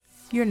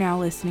You're now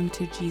listening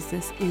to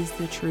Jesus is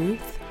the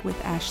Truth with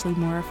Ashley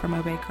Mora from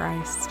Obey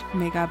Christ.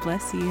 May God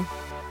bless you.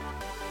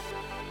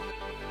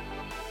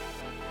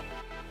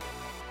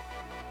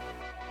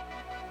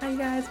 Hi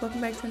guys,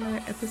 welcome back to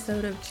another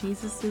episode of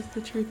Jesus is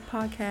the Truth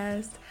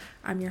podcast.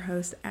 I'm your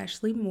host,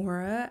 Ashley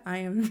Mora. I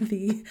am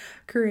the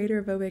creator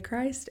of Obey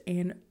Christ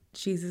and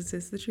Jesus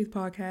is the Truth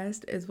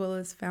podcast, as well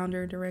as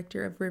founder and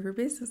director of River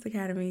Business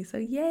Academy. So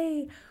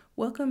yay,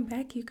 welcome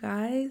back you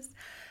guys.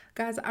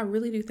 Guys, I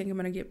really do think I'm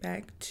going to get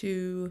back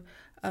to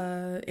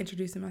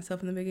introducing myself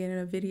in the beginning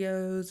of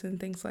videos and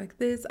things like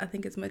this. I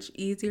think it's much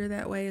easier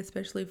that way,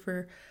 especially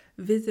for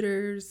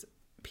visitors,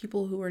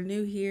 people who are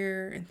new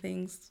here and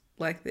things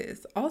like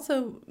this.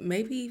 Also,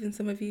 maybe even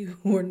some of you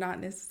who are not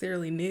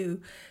necessarily new,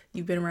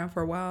 you've been around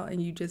for a while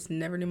and you just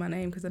never knew my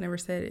name because I never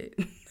said it.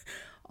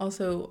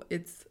 Also,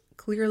 it's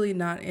clearly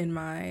not in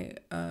my,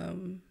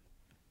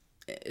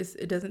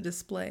 it doesn't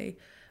display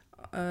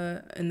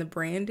in the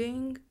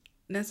branding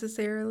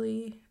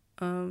necessarily.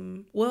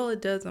 Well,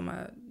 it does on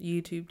my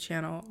YouTube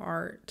channel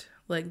art,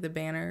 like the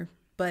banner,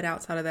 but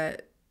outside of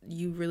that,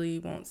 you really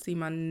won't see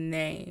my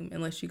name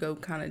unless you go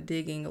kind of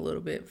digging a little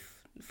bit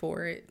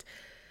for it.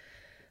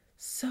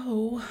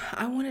 So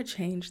I want to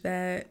change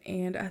that,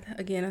 and I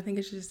think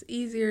it's just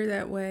easier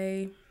that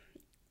way,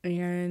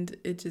 and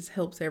it just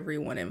helps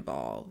everyone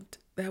involved.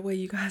 That way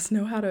you guys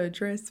know how to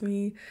address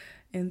me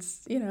and,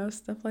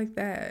 stuff like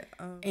that.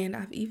 And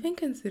I've even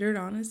considered,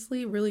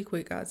 honestly, really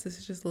quick, guys, this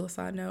is just a little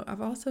side note,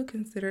 I've also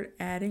considered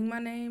adding my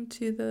name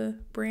to the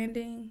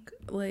branding.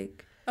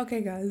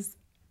 Okay, guys,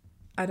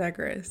 I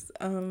digress.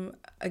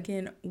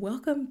 Again,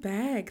 welcome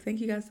back. Thank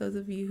you guys, those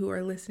of you who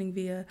are listening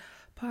via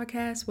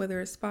podcast,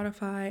 whether it's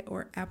Spotify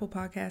or Apple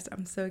Podcast.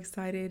 I'm so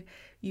excited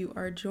you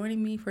are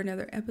joining me for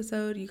another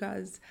episode. You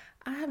guys,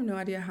 I have no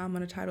idea how I'm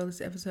going to title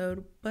this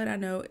episode, but I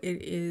know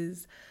it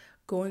is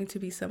going to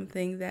be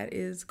something that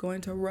is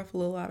going to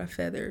ruffle a lot of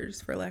feathers,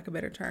 for lack of a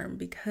better term,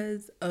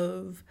 because I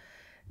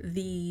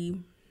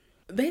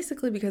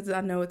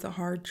know it's a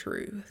hard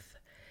truth.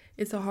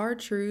 It's a hard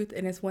truth,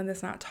 and it's one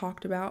that's not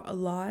talked about a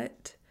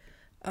lot,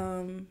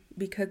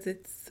 because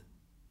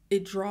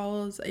it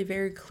draws a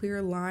very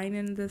clear line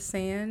in the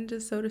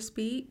sand, so to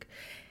speak.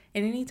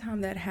 And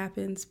anytime that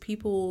happens,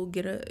 people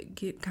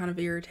get kind of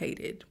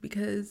irritated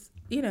because,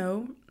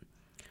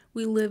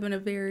 we live in a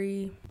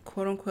very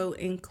quote unquote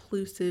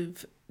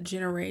inclusive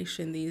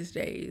generation these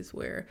days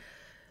where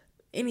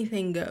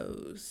anything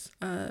goes,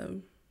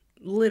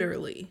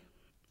 literally,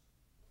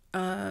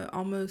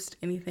 almost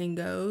anything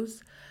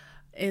goes.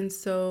 And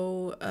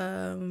so,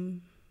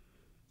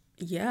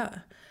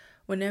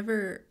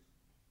 whenever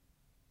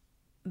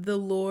the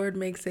Lord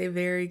makes a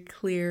very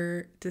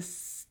clear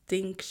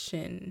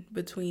distinction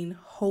between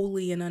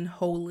holy and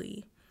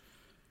unholy,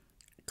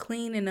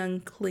 clean and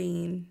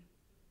unclean,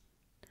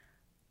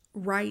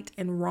 right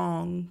and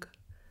wrong,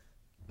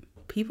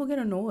 people get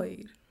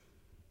annoyed.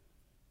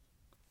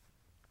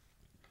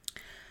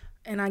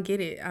 And I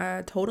get it.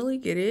 I totally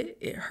get it.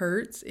 It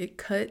hurts. It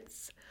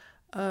cuts.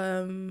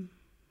 But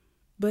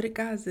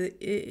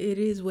it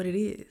is what it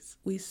is.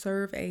 We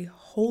serve a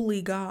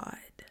holy God.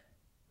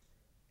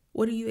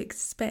 What do you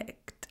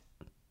expect?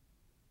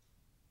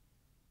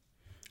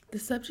 The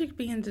subject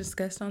being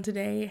discussed on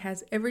today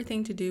has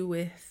everything to do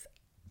with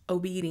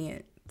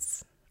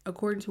obedience,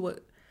 according to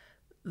what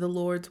the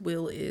Lord's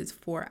will is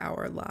for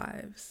our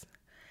lives.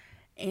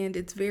 And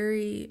it's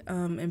very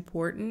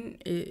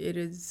important. It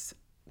is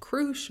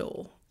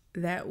crucial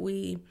that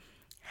we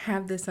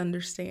have this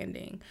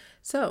understanding.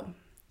 So,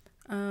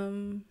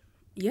 I'm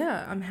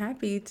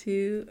happy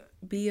to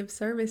be of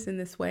service in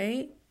this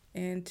way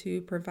and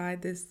to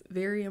provide this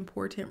very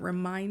important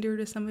reminder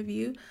to some of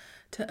you.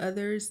 To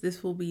others,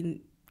 this will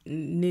be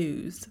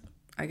news,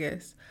 I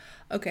guess.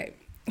 Okay.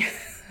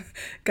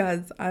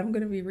 Guys, I'm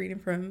going to be reading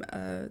from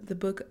the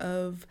book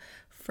of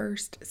 1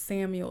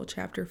 Samuel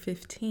chapter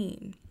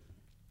 15.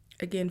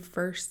 Again,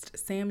 1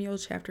 Samuel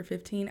chapter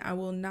 15. I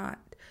will not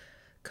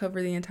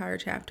cover the entire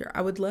chapter.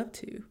 I would love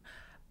to,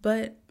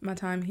 but my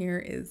time here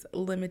is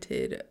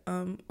limited,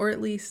 or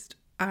at least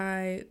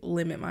I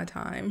limit my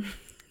time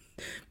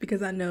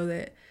because I know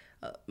that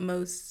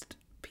most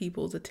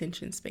people's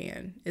attention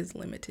span is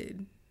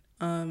limited.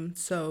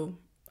 So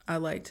I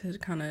like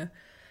to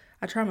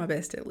I try my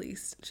best at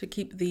least to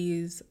keep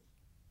these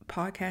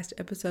podcast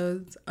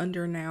episodes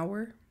under an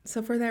hour.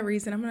 So for that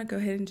reason, I'm going to go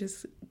ahead and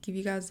just give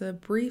you guys a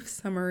brief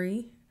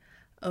summary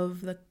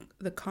of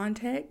the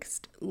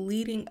context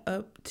leading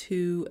up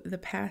to the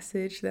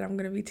passage that I'm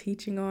going to be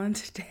teaching on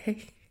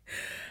today.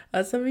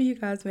 Some of you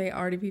guys may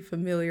already be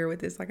familiar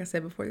with this. Like I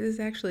said before, this is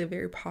actually a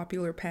very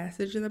popular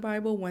passage in the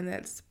Bible, one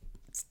that's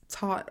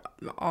taught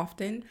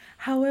often.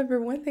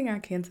 However, one thing I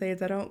can say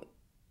is I don't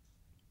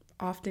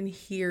often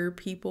hear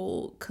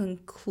people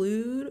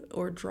conclude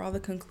or draw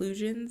the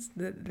conclusions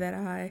that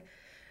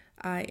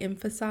I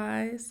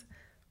emphasize.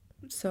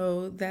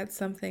 So that's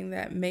something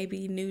that may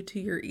be new to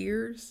your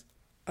ears.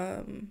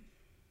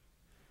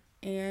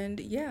 And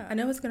yeah, I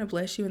know it's going to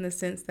bless you in the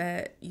sense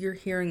that you're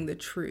hearing the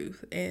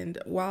truth. And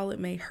while it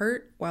may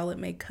hurt, while it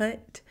may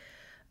cut,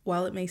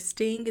 While it may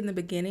sting in the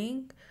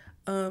beginning,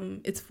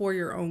 it's for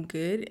your own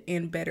good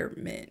and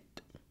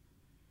betterment.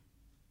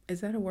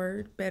 Is that a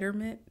word?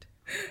 Betterment?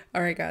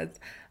 All right, guys,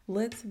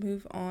 let's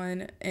move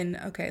on. And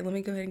okay, let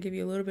me go ahead and give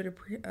you a little bit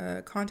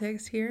of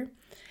context here.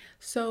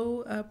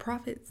 So,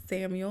 Prophet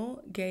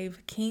Samuel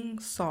gave King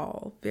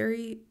Saul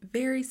very,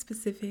 very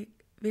specific,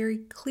 very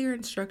clear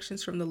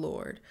instructions from the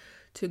Lord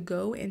to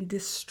go and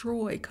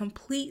destroy,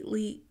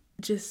 completely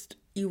just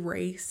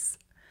erase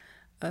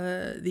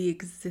the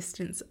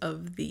existence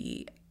of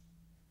the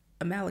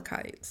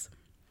Amalekites.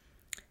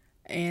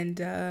 And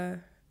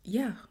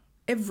yeah,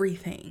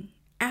 everything,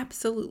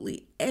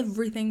 absolutely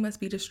everything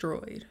must be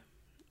destroyed.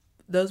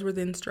 Those were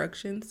the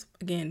instructions.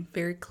 Again,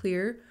 very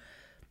clear.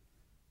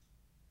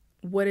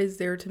 What is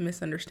there to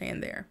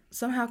misunderstand there?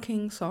 Somehow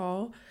King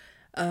Saul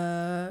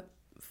found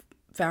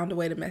a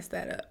way to mess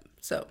that up.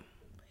 So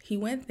he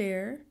went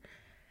there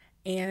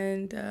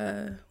and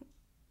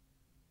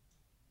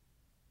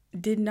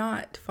did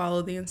not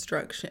follow the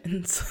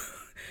instructions.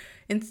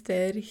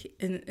 Instead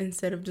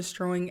of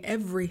destroying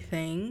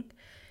everything,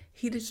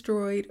 he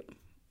destroyed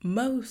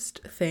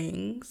most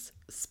things,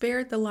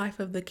 spared the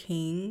life of the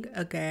king,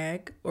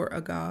 Agag, or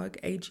Agog,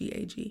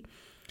 Agag,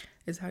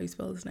 is how you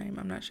spell his name.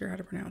 I'm not sure how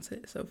to pronounce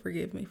it, so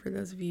forgive me for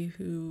those of you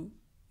who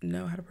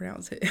know how to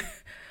pronounce it.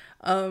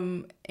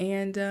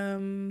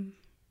 and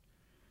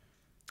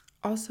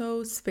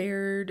also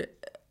spared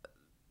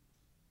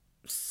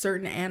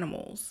certain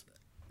animals.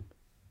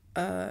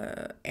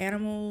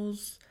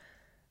 Animals,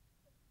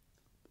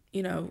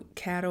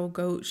 cattle,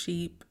 goat,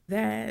 sheep,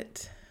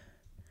 that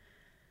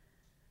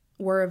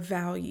were of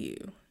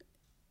value.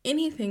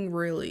 Anything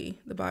really,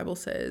 the Bible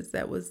says,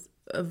 that was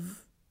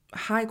of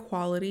high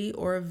quality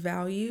or of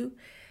value,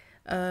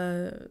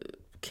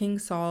 King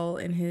Saul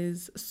and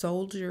his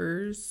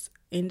soldiers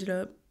ended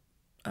up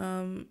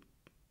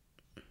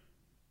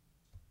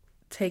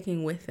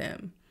taking with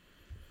them.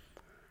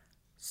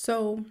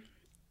 So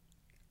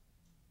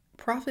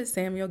Prophet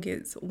Samuel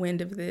gets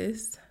wind of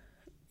this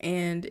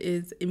and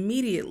is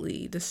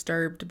immediately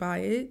disturbed by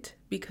it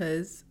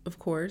because, of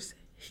course,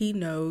 he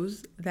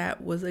knows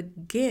that was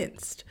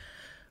against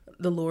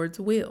the Lord's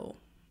will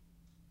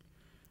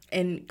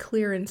and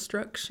clear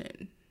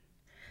instruction.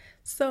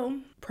 So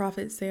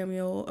Prophet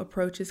Samuel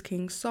approaches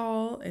King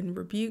Saul and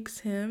rebukes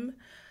him.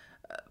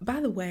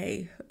 By the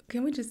way,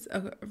 can we just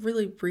a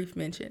really brief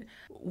mention?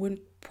 When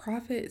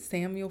Prophet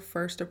Samuel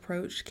first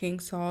approached King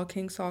Saul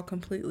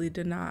completely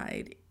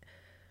denied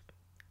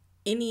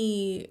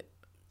any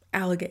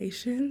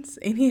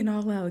any and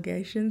all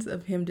allegations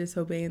of him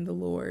disobeying the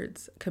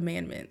Lord's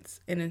commandments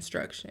and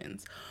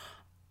instructions.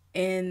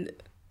 And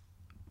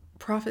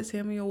Prophet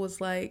Samuel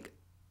was like,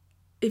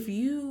 if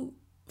you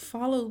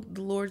follow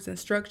the Lord's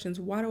instructions,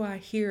 why do I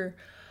hear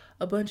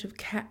a bunch of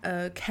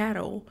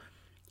cattle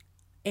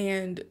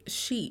and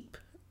sheep,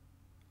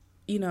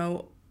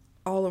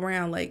 all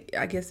around? Like,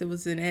 I guess it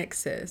was in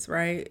excess,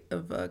 right,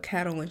 of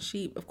cattle and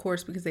sheep, of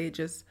course, because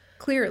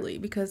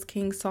because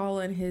King Saul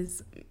and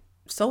his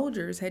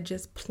soldiers had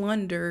just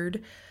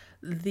plundered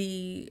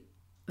the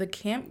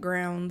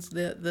campgrounds,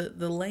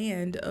 the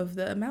land of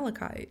the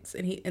Amalekites,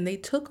 and they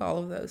took all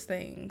of those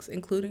things,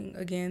 including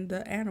again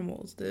the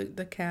animals,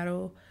 the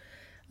cattle,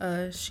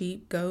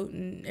 sheep, goat,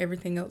 and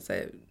everything else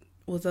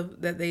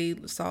that they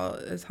saw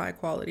as high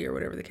quality or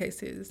whatever the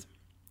case is.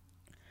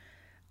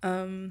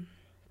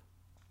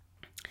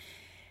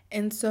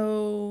 And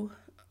so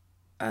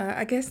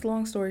I guess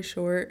long story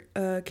short,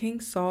 King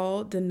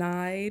Saul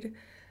denied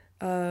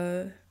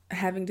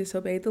having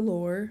disobeyed the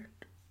Lord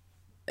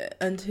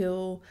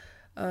until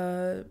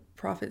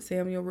Prophet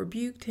Samuel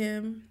rebuked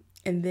him.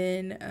 And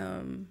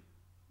then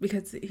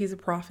because he's a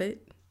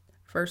prophet,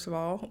 first of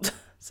all,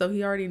 so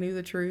he already knew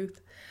the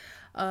truth.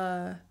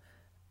 And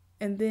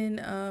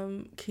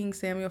then King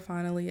Samuel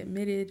finally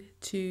admitted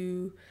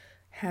to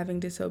having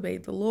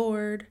disobeyed the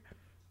Lord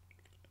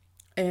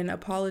and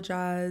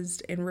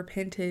apologized and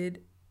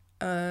repented,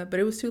 but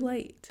it was too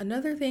late.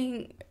 Another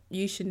thing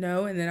you should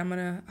know, and then I'm going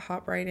to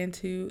hop right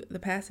into the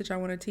passage I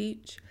want to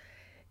teach,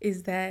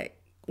 is that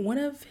one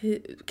of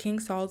King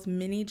Saul's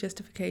many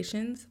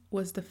justifications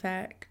was the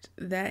fact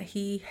that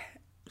he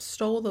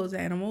stole those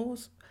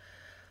animals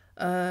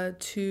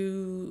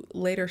to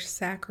later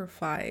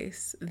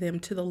sacrifice them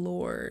to the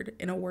Lord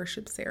in a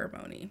worship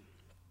ceremony.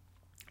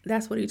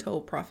 That's what he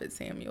told Prophet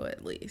Samuel,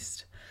 at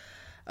least.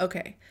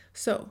 Okay,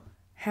 so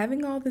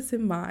having all this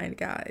in mind,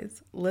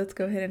 guys, let's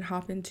go ahead and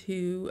hop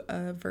into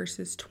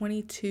verses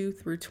 22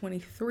 through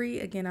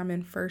 23. Again, I'm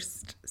in 1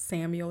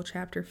 Samuel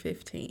chapter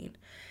 15,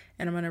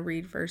 and I'm going to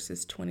read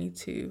verses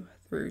 22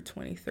 through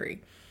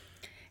 23.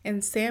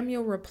 And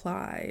Samuel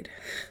replied,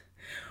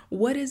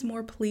 "What is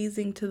more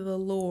pleasing to the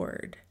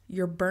Lord,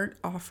 your burnt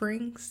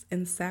offerings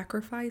and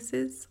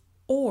sacrifices,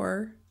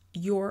 or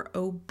your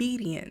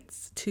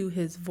obedience to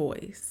his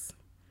voice?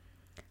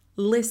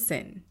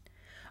 Listen,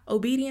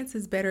 obedience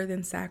is better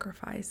than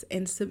sacrifice,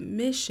 and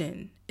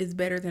submission is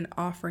better than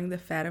offering the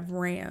fat of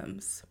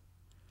rams."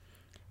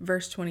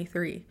 Verse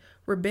 23,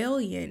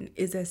 "Rebellion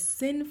is as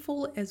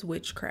sinful as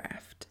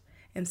witchcraft,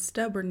 and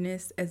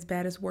stubbornness as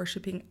bad as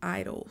worshiping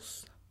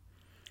idols.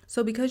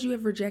 So because you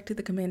have rejected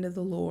the command of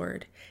the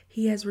Lord,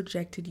 he has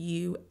rejected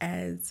you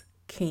as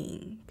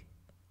king.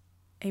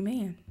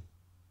 Amen.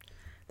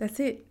 That's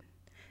it.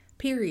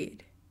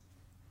 Period.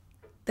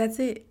 That's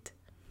it.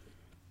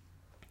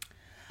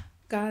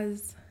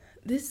 Guys,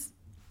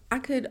 I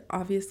could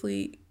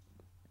obviously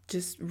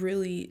just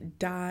really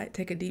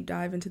take a deep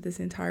dive into this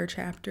entire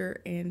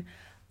chapter and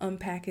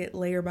unpack it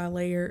layer by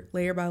layer,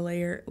 layer by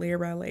layer, layer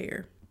by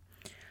layer.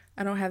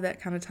 I don't have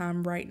that kind of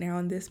time right now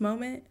in this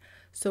moment,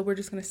 so we're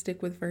just going to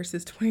stick with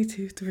verses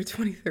 22 through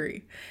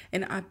 23.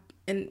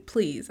 And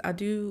please, I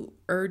do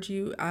urge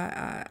you,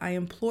 I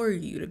implore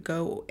you to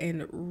go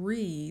and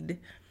read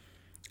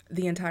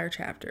the entire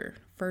chapter,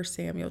 1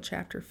 Samuel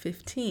chapter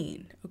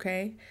 15,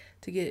 okay,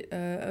 to get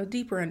a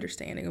deeper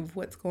understanding of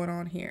what's going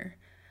on here.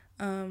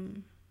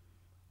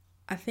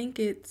 I think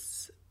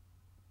it's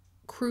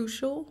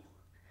crucial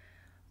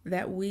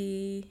that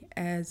we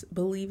as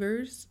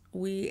believers,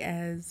 we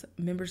as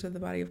members of the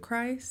body of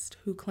Christ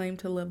who claim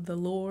to love the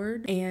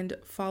Lord and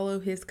follow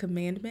his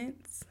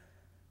commandments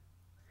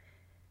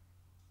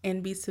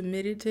and be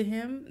submitted to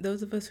him,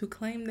 those of us who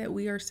claim that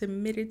we are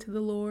submitted to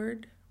the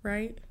Lord,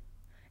 right?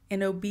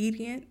 And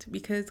obedient,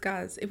 because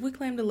guys, if we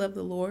claim to love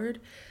the Lord,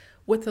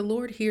 what the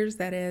Lord hears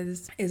that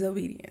as is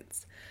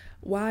obedience.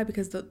 Why?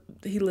 Because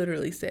he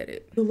literally said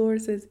it. The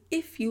Lord says,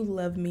 if you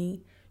love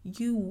me,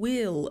 you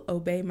will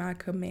obey my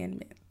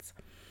commandments.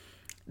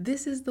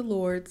 This is the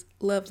Lord's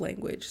love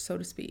language, so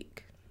to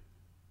speak.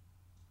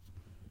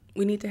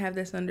 We need to have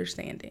this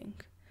understanding.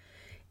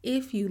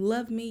 If you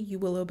love me, you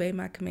will obey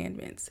my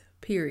commandments,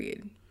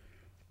 period.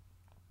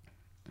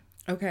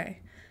 Okay,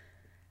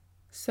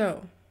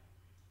 so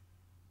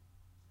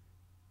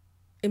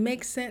it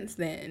makes sense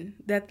then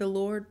that the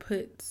Lord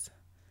puts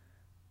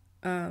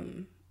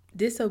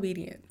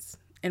disobedience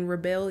and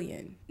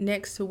rebellion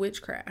next to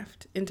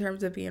witchcraft in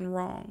terms of being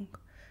wrong.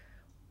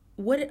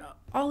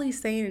 All he's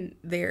saying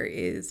there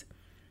is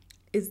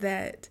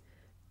that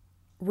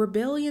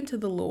rebellion to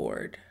the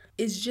Lord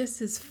is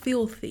just as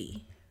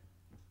filthy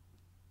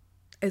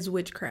as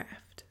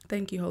witchcraft.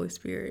 Thank you, Holy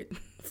Spirit,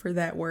 for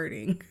that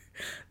wording.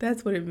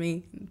 That's what it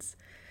means.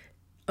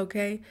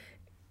 Okay?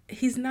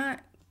 He's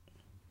not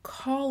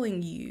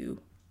calling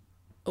you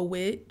a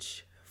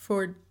witch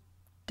for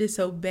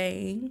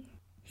disobeying.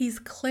 He's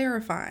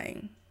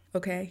clarifying,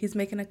 okay? He's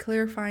making a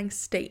clarifying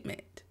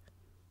statement.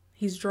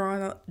 He's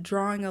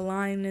drawing a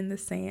line in the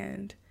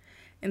sand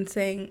and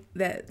saying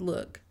that,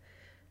 look,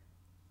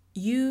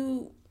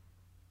 you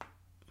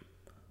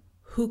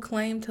who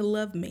claim to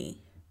love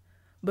me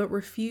but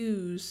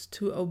refuse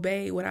to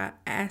obey what I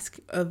ask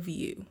of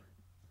you,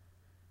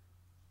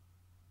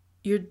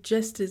 you're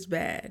just as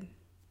bad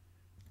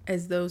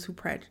as those who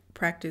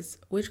practice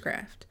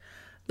witchcraft.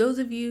 Those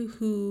of you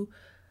who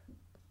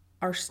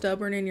are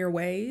stubborn in your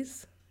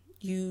ways,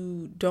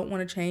 you don't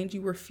want to change,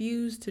 you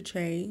refuse to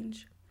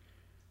change,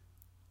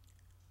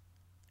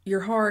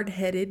 you're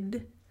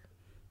hard-headed,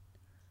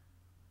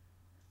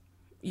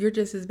 you're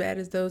just as bad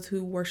as those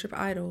who worship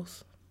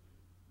idols.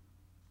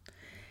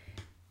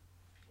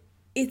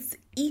 It's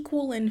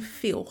equal in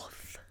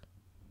filth.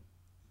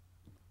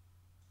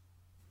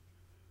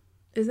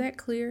 Is that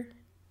clear?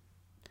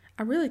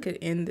 I really could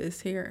end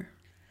this here.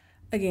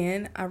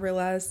 Again, I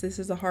realize this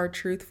is a hard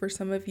truth for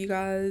some of you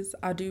guys.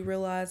 I do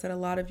realize that a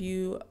lot of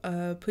you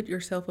put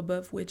yourself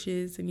above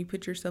witches and you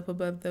put yourself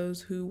above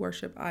those who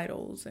worship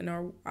idols and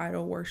are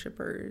idol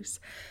worshipers.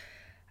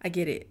 I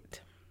get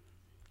it.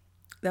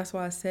 That's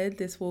why I said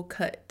this will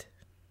cut,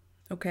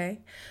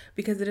 okay?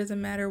 Because it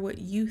doesn't matter what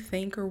you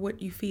think or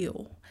what you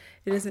feel.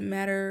 It doesn't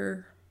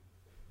matter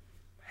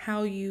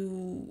how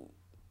you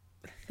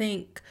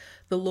think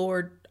the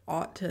Lord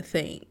ought to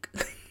think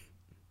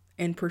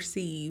and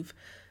perceive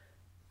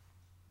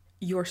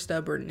your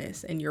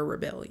stubbornness and your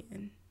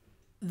rebellion.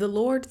 The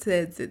Lord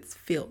says it's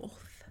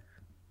filth.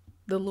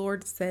 The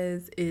Lord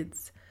says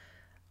it's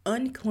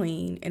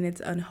unclean and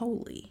it's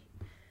unholy.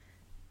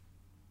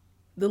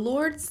 The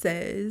Lord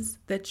says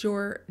that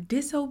your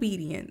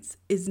disobedience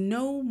is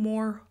no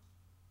more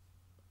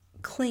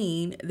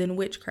clean than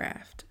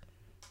witchcraft.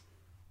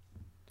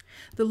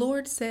 The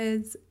Lord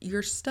says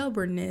your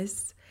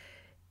stubbornness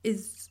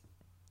is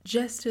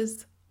just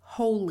as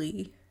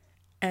holy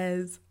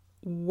as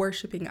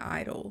worshiping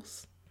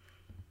idols,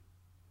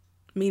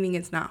 meaning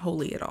it's not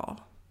holy at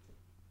all.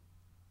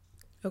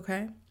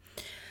 Okay?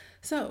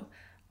 So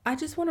I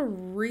just want to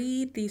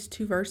read these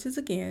two verses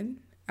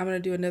again. I'm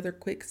going to do another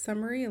quick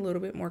summary, a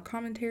little bit more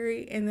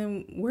commentary, and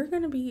then we're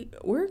going to be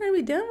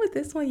done with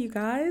this one, you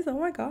guys. Oh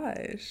my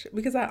gosh,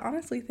 because I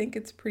honestly think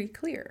it's pretty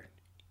clear.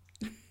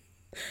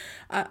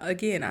 I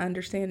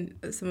understand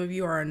some of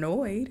you are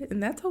annoyed,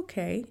 and that's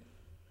okay.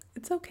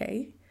 It's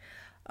okay.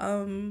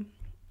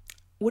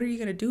 What are you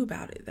going to do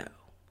about it, though?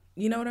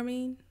 You know what I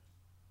mean?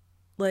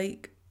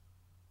 Like,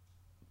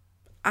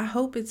 I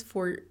hope it's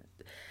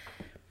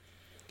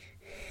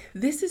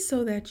this is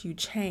so that you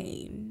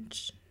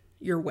change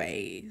your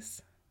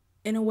ways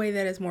in a way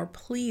that is more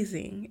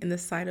pleasing in the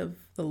sight of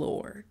the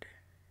Lord.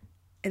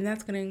 And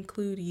that's going to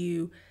include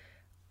you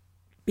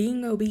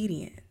being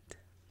obedient.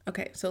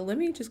 Okay, so let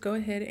me just go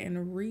ahead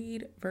and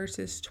read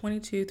verses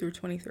 22 through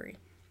 23.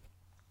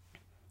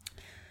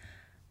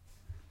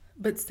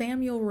 But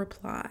Samuel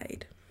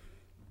replied,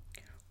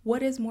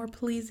 "What is more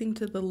pleasing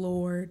to the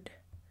Lord,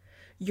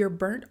 your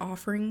burnt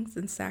offerings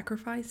and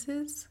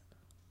sacrifices,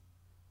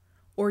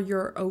 or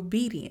your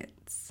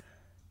obedience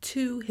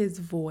to his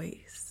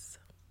voice?"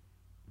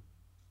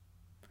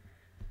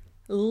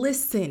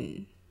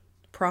 Listen.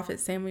 Prophet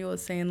Samuel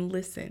is saying,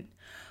 listen.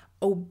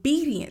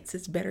 Obedience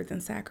is better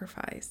than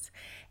sacrifice,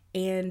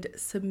 and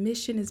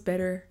submission is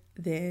better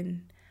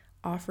than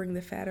offering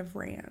the fat of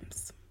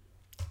rams.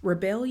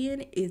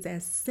 Rebellion is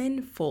as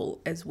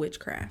sinful as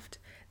witchcraft.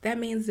 That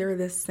means they're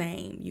the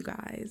same, you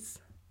guys.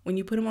 When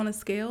you put them on a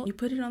scale, you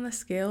put it on the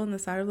scale in the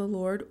sight of the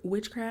Lord,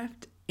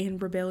 witchcraft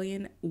and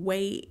rebellion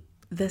weigh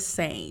the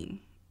same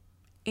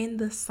in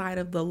the sight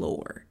of the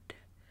Lord.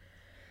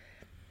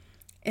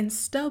 And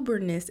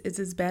stubbornness is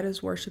as bad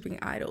as worshiping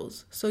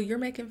idols. So you're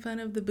making fun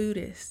of the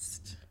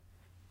Buddhists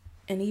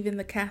and even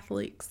the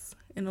Catholics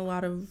in a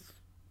lot of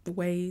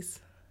ways,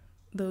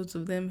 those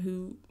of them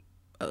who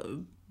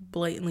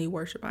blatantly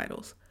worship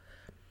idols.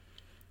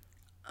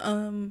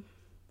 And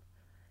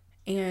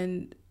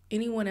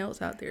anyone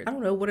else out there. I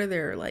don't know, what are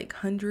there, like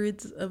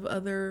hundreds of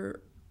other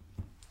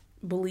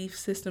belief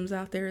systems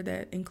out there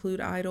that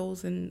include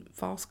idols and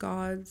false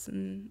gods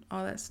and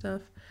all that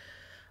stuff?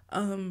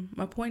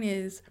 My point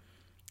is,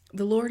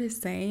 the Lord is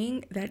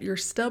saying that your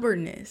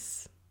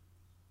stubbornness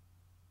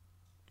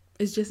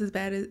is just as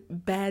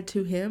bad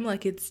to him,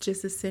 like it's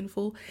just as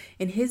sinful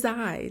in his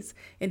eyes,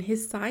 in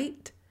his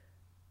sight,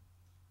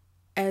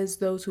 as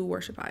those who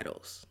worship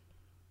idols.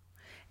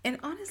 And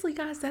honestly,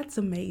 guys, that's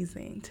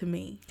amazing to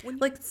me.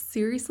 Like,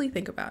 seriously,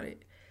 think about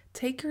it.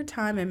 Take your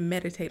time and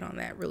meditate on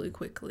that really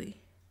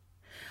quickly.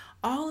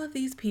 All of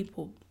these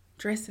people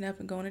dressing up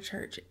and going to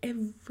church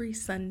every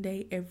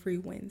Sunday, every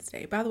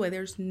Wednesday. By the way,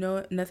 there's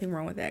nothing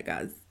wrong with that,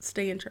 guys.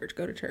 Stay in church,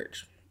 go to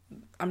church.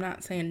 I'm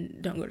not saying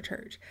don't go to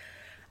church.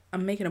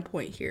 I'm making a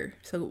point here.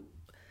 So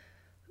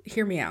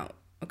hear me out,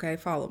 okay?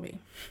 Follow me.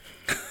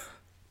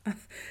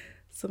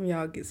 Some of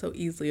y'all get so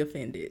easily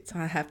offended, so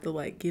I have to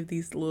like give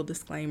these little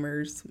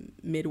disclaimers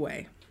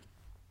midway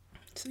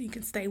so you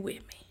can stay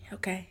with me,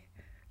 okay?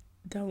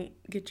 Don't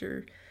get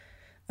your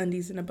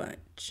undies in a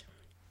bunch.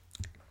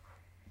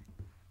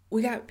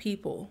 We got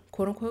people,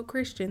 quote unquote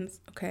Christians,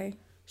 okay,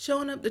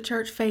 showing up to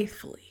church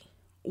faithfully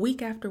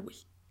week after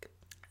week.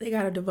 They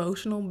got a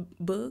devotional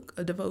book,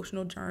 a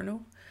devotional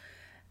journal.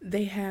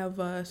 They have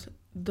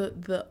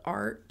the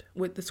art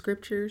with the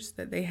scriptures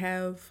that they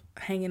have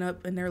hanging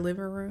up in their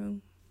living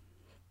room.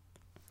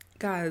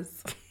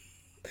 Guys,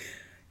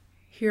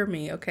 hear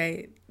me,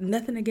 okay?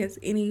 Nothing against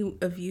any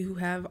of you who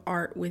have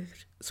art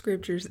with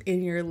scriptures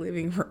in your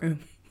living room.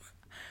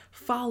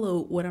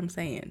 Follow what I'm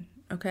saying,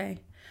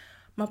 okay?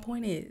 My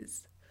point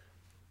is,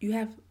 you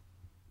have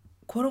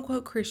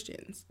quote-unquote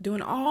Christians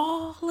doing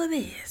all of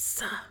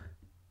this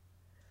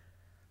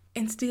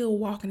and still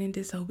walking in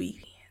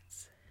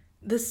disobedience.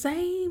 The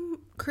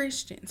same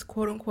Christians,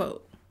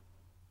 quote-unquote,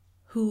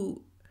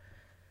 who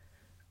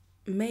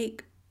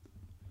make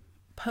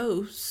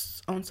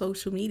posts on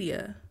social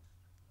media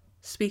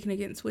speaking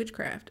against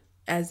witchcraft,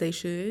 as they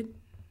should,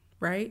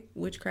 right?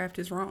 Witchcraft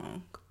is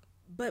wrong.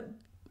 But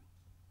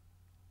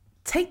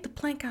take the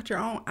plank out your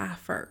own eye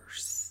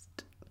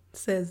first,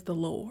 says the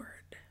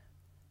Lord.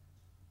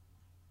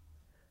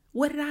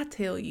 What did I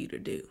tell you to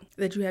do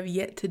that you have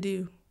yet to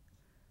do?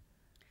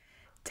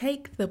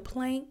 Take the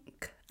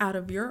plank out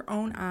of your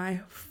own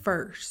eye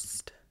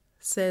first,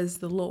 says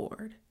the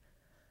Lord.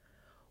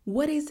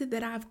 What is it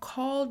that I've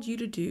called you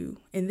to do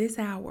in this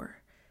hour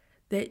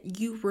that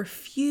you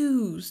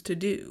refuse to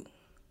do?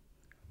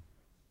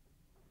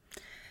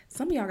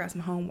 Some of y'all got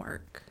some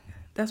homework.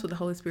 That's what the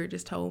Holy Spirit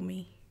just told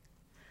me.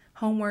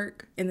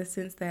 Homework in the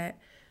sense that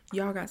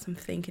y'all got some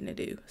thinking to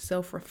do.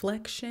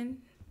 Self-reflection,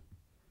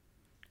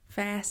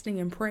 fasting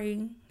and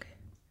praying,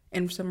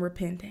 and some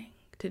repenting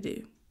to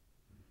do.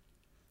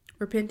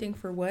 Repenting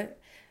for what?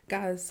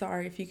 Guys,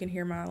 sorry if you can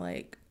hear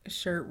my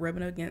shirt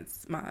rubbing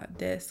against my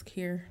desk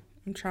here.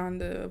 I'm trying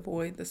to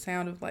avoid the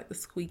sound of the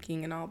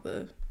squeaking and all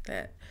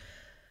that.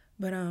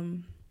 But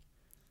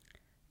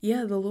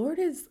yeah, the Lord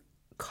is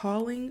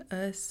calling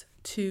us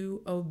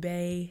to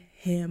obey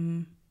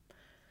him.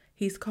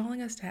 He's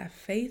calling us to have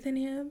faith in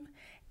him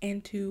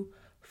and to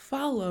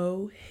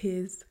follow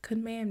his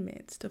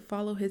commandments, to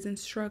follow his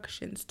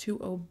instructions,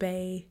 to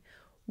obey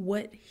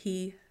what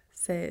he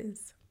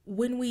says.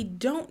 When we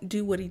don't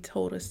do what he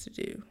told us to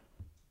do,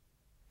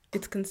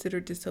 it's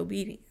considered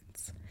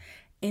disobedience.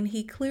 And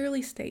he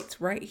clearly states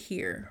right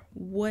here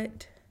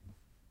what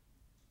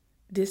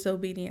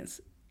disobedience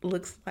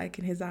looks like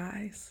in his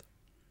eyes.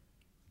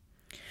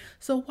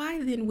 So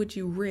why then would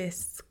you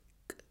risk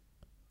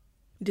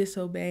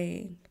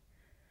disobeying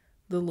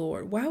the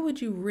Lord? Why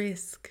would you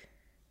risk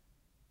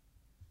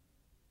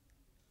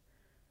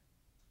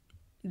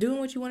doing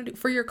what you want to do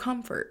for your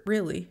comfort?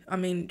 Really, I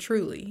mean,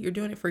 truly, you're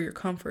doing it for your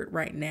comfort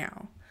right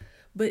now,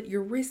 but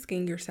you're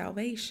risking your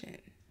salvation.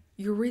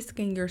 You're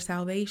risking your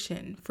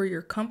salvation for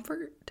your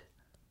comfort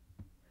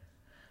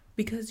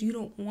because you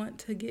don't want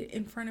to get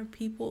in front of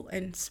people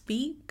and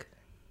speak.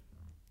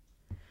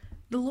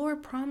 The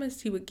Lord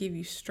promised He would give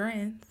you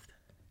strength.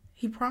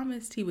 He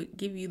promised He would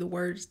give you the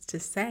words to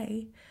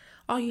say.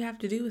 All you have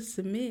to do is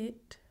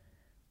submit.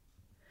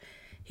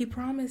 He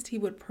promised He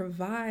would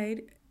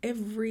provide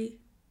every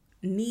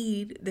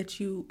need that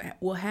you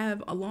will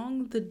have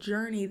along the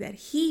journey that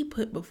He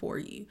put before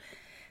you,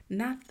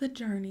 not the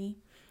journey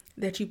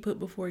that you put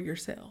before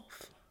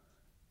yourself.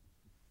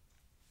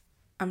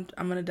 I'm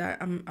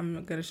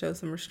gonna show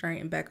some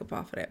restraint and back up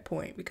off of that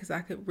point because I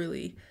could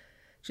really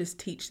just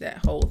teach that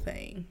whole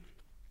thing.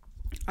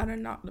 I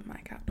done knocked the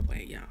mic out the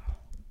way, y'all.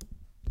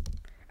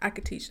 I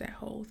could teach that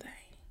whole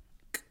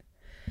thing.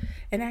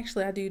 And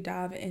actually I do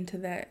dive into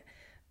that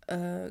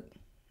a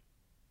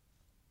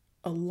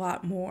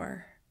lot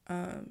more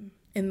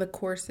in the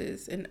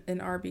courses in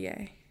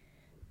RBA.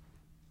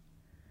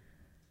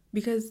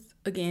 Because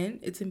again,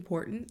 it's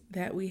important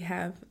that we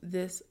have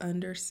this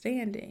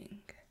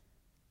understanding.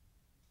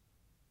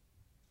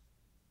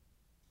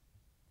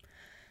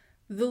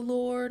 The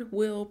Lord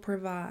will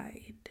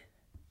provide.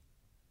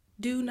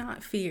 Do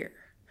not fear.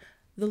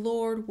 The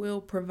Lord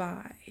will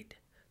provide.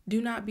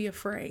 Do not be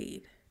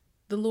afraid.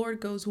 The Lord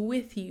goes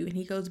with you and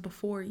He goes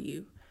before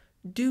you.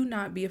 Do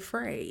not be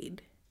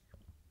afraid.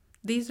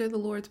 These are the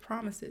Lord's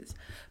promises.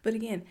 But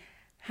again,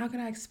 how can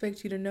I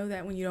expect you to know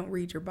that when you don't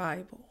read your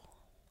Bible?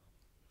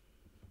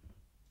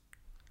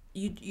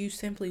 You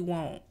simply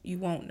won't. You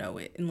won't know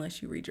it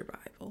unless you read your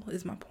Bible,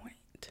 is my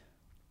point.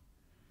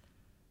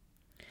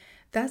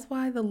 That's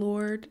why the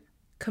Lord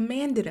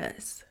commanded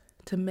us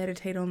to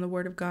meditate on the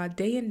Word of God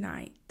day and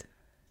night.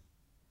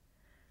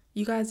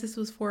 You guys, this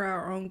was for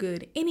our own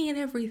good. Any and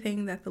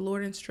everything that the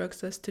Lord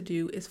instructs us to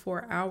do is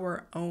for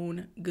our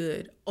own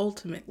good,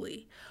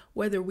 ultimately.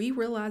 Whether we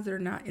realize it or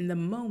not in the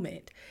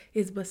moment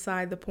is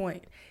beside the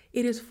point.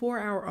 It is for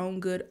our own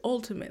good,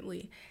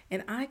 ultimately.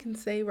 And I can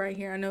say right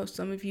here, I know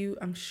some of you,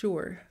 I'm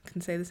sure,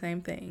 can say the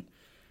same thing.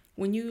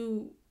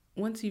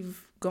 Once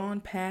you've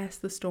gone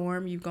past the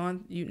storm,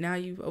 now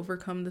you've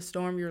overcome the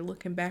storm, you're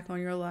looking back on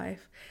your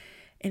life.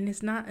 And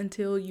it's not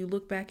until you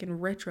look back in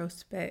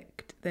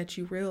retrospect that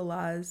you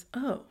realize,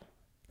 oh,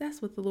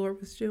 that's what the Lord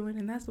was doing.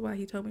 And that's why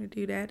He told me to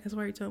do that. That's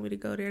why He told me to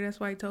go there. That's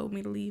why He told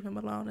me to leave him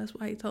alone. That's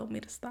why He told me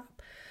to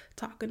stop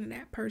talking to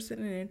that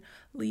person and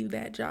leave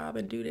that job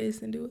and do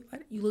this and do it.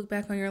 Like, you look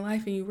back on your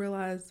life and you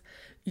realize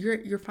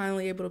you're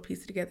finally able to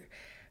piece it together.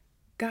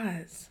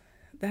 Guys,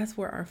 that's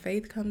where our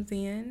faith comes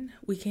in.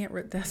 We can't,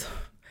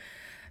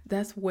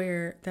 that's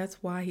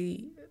why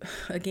He,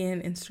 again,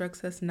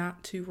 instructs us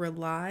not to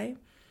rely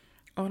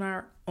on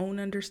our own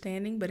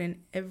understanding, but in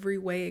every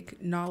way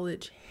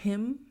acknowledge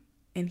Him,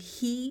 and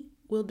He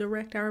will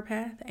direct our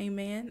path.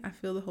 Amen. I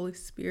feel the Holy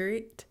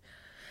Spirit.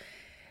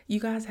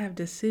 You guys have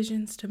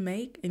decisions to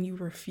make and you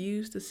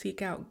refuse to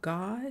seek out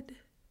God,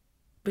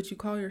 but you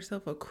call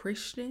yourself a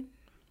Christian.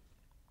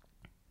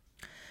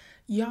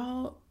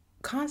 Y'all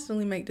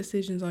constantly make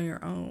decisions on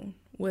your own,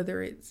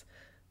 whether it's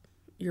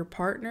your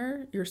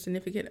partner, your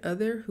significant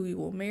other who you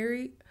will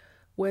marry,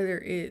 whether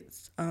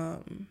it's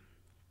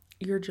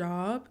your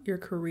job, your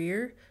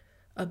career,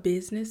 a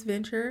business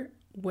venture,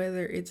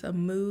 whether it's a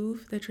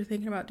move that you're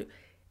thinking about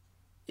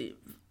doing.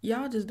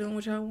 Y'all just doing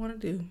what y'all want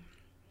to do.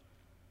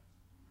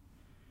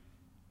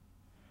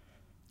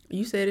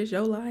 You said it's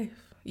your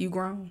life. You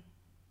grown.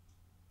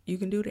 You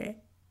can do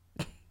that.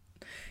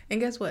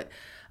 And guess what?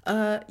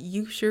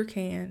 You sure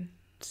can,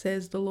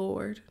 says the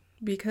Lord,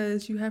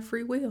 because you have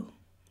free will.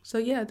 So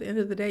yeah, at the end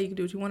of the day, you can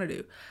do what you want to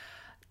do.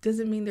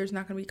 Doesn't mean there's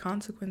not going to be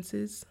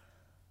consequences.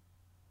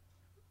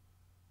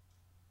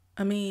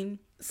 I mean,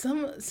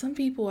 some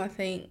people, I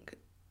think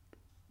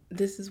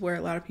this is where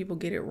a lot of people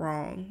get it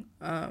wrong.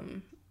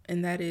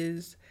 And that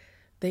is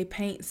they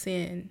paint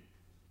sin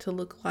to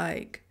look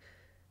like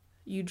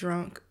you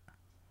drunk,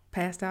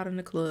 passed out in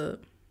the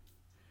club,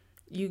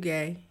 you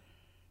gay,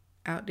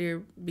 out there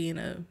being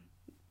a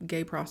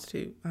gay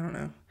prostitute. I don't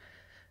know.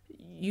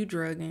 You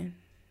drugging,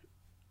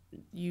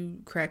 you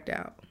cracked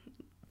out,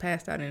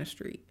 passed out in the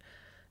street.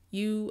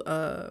 You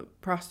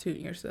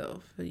prostituting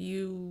yourself.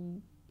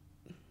 You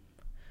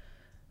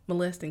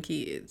molesting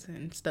kids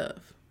and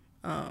stuff.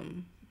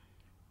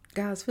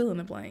 Guys, fill in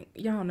the blank.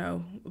 Y'all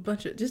know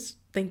just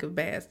think of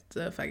bad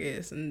stuff, I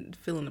guess, and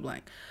fill in the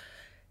blank.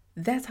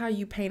 That's how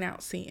you paint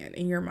out sin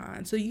in your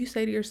mind. So you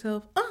say to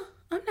yourself,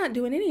 I'm not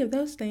doing any of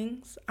those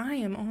things. I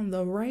am on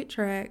the right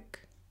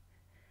track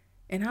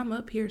and I'm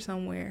up here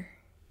somewhere.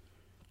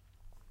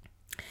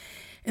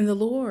 And the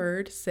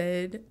Lord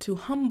said to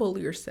humble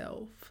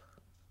yourself.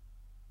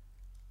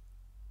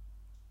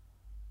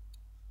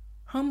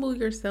 Humble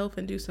yourself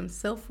and do some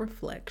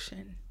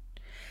self-reflection.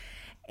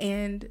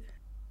 And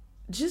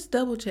just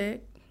double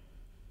check.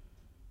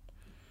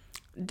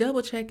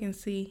 Double check and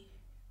see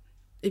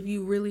if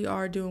you really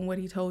are doing what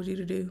He told you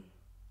to do.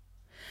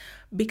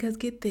 Because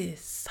get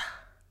this.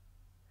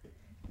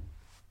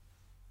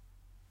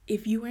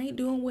 If you ain't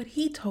doing what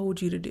He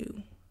told you to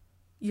do,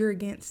 you're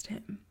against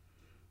Him.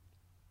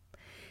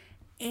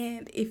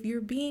 And if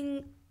you're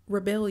being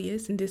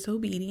rebellious and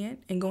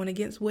disobedient and going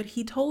against what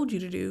he told you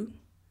to do,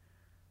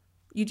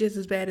 you just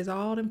as bad as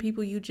all them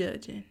people you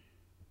judging.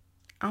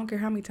 I don't care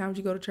how many times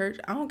you go to church.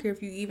 I don't care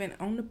if you even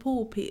on the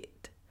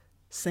pulpit,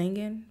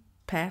 singing,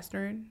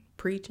 pastoring,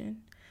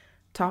 preaching,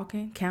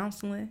 talking,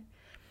 counseling.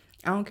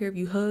 I don't care if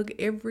you hug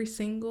every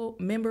single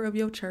member of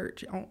your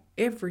church on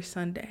every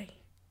Sunday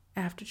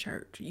after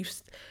church.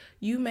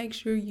 You make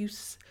sure you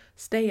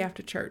stay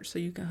after church so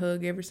you can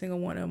hug every single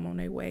one of them on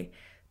their way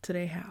to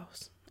their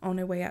house, on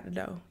their way out the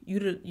door.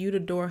 You the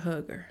door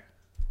hugger.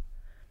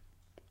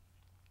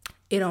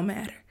 It don't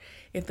matter.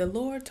 If the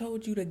Lord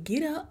told you to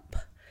get up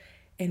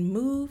and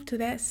move to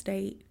that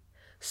state,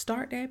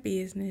 start that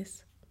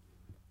business,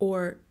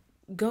 or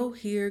go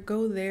here,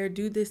 go there,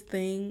 do this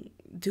thing,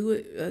 do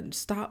it,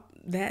 stop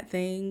that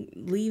thing,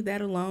 leave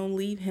that alone,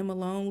 leave him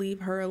alone,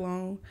 leave her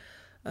alone,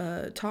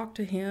 talk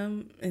to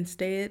him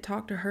instead,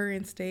 talk to her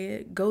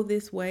instead, go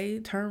this way,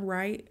 turn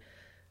right,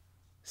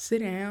 sit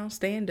down,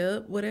 stand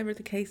up, whatever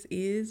the case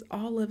is,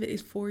 all of it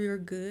is for your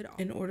good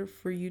in order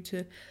for you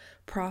to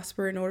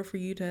prosper, in order for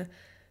you to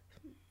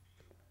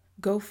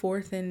go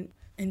forth and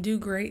do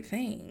great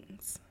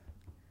things.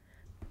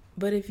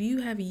 But if you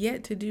have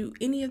yet to do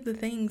any of the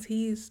things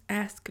he's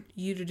asked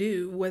you to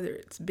do, whether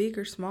it's big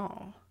or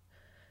small,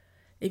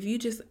 if you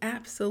just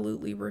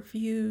absolutely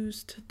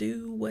refuse to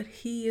do what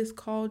he has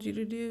called you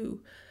to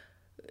do,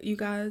 you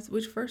guys,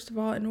 which first of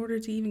all, in order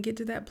to even get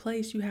to that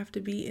place, you have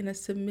to be in a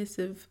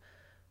submissive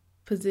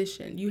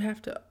position. You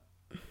have to,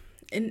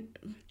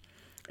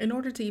 in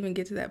order to even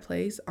get to that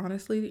place,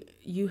 honestly,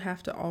 you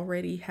have to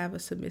already have a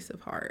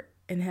submissive heart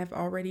and have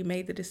already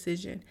made the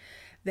decision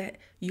that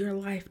your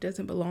life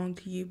doesn't belong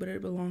to you, but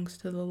it belongs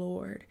to the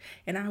Lord.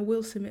 And I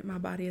will submit my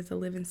body as a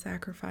living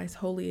sacrifice,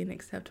 holy and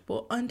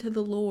acceptable unto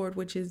the Lord,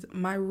 which is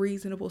my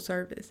reasonable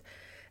service.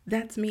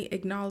 That's me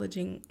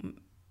acknowledging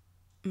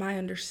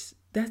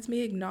that's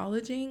me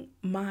acknowledging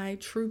my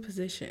true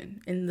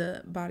position in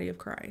the body of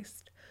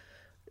Christ,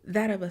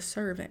 that of a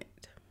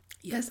servant.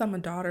 Yes, I'm a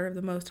daughter of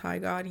the Most High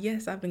God.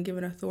 Yes, I've been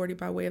given authority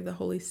by way of the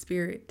Holy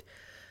Spirit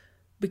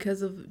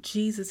because of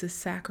Jesus'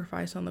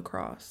 sacrifice on the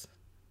cross.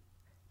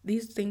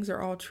 These things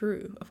are all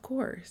true, of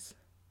course.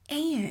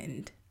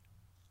 And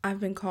I've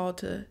been called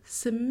to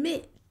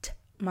submit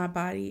my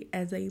body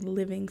as a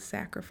living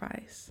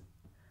sacrifice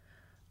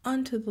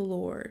unto the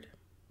Lord,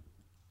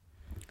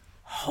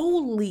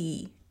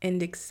 holy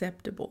and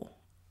acceptable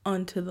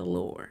unto the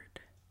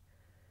Lord.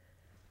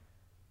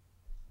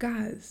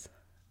 Guys,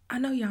 I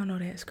know y'all know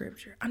that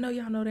scripture. I know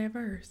y'all know that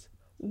verse.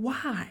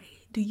 Why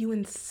do you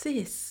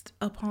insist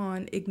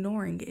upon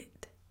ignoring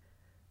it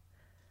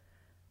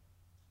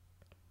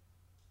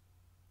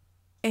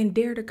and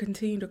dare to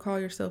continue to call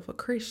yourself a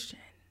Christian?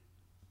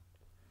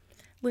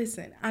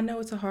 Listen, I know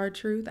it's a hard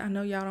truth. I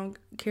know y'all don't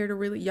care to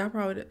really,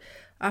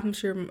 I'm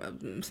sure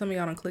some of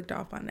y'all done clicked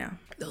off by now.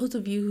 Those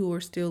of you who are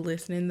still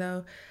listening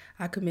though,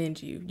 I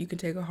commend you. You can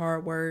take a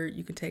hard word,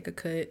 you can take a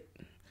cut.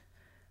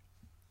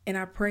 And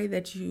I pray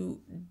that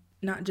you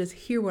not just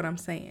hear what I'm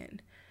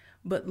saying,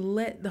 but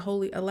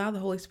allow the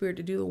Holy Spirit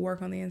to do the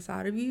work on the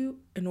inside of you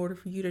in order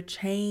for you to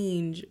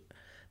change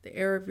the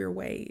error of your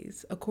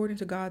ways according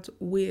to God's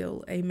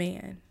will,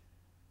 amen,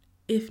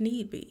 if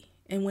need be,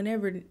 and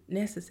whenever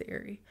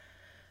necessary.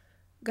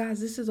 Guys,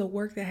 this is a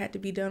work that had to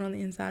be done on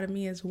the inside of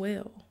me as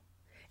well.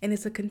 And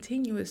it's a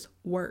continuous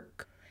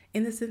work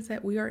in the sense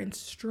that we are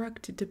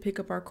instructed to pick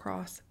up our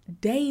cross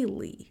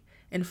daily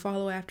and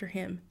follow after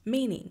him,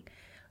 meaning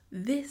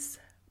this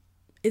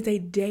is a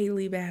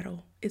daily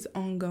battle. It's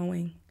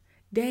ongoing.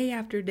 Day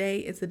after day,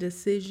 it's a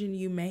decision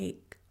you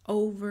make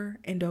over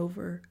and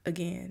over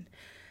again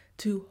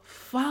to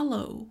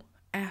follow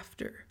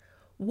after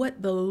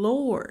what the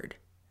Lord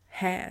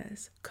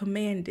has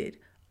commanded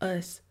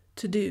us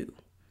to do.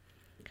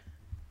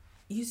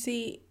 You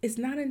see, it's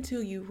not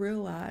until you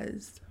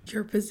realize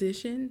your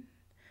position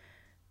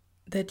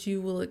that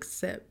you will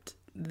accept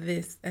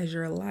this as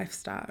your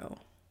lifestyle.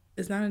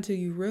 It's not until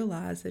you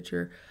realize that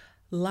your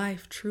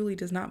life truly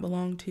does not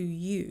belong to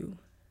you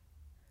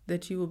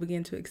that you will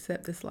begin to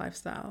accept this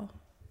lifestyle.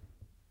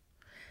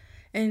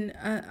 And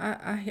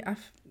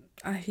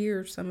I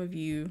hear some of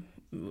you,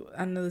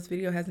 I know this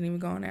video hasn't even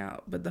gone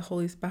out, but by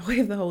way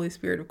of the Holy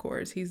Spirit, of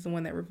course, he's the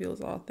one that reveals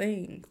all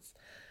things.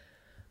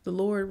 The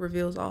Lord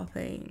reveals all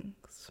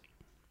things.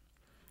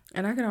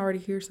 And I can already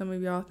hear some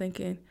of y'all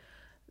thinking,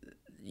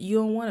 you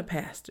don't want a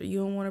pastor, you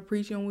don't want to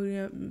preach, you don't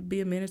want to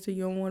be a minister,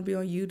 you don't want to be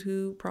on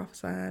YouTube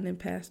prophesying and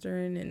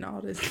pastoring and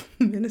all this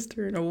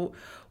ministering or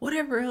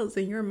whatever else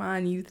in your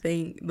mind you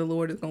think the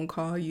Lord is going to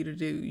call you to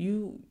do.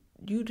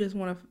 You just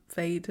want to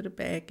fade to the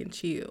back and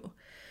chill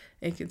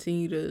and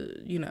continue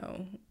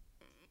to,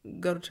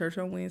 go to church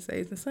on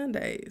Wednesdays and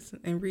Sundays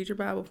and read your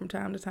Bible from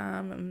time to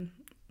time and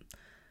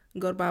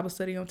go to Bible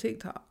study on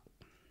TikTok.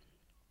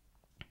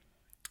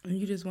 And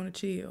you just want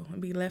to chill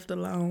and be left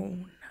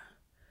alone.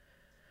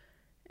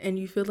 And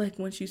you feel like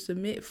once you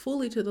submit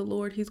fully to the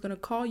Lord, he's going to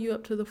call you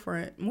up to the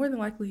front. More than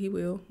likely he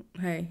will.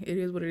 Hey, it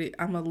is what it is.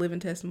 I'm a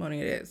living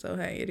testimony of that. So,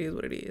 hey, it is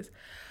what it is.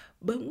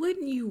 But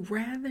wouldn't you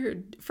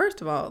rather,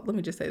 first of all, let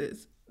me just say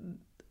this.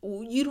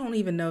 You don't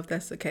even know if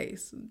that's the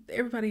case.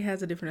 Everybody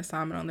has a different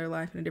assignment on their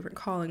life and a different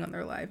calling on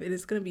their life. It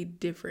is going to be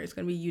different. It's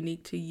going to be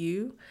unique to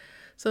you.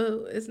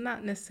 So it's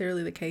not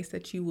necessarily the case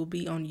that you will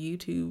be on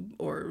YouTube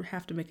or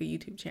have to make a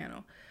YouTube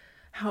channel.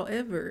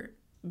 However,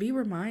 be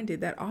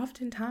reminded that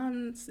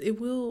oftentimes it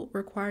will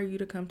require you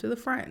to come to the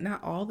front.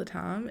 Not all the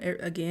time.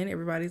 Again,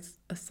 everybody's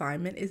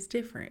assignment is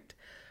different.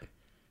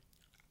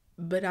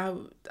 But I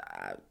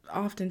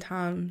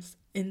oftentimes,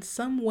 in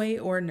some way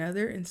or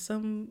another, in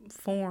some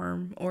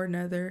form or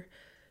another,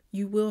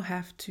 you will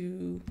have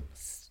to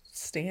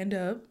stand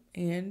up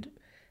and,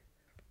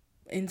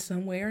 in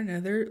some way or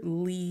another,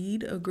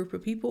 lead a group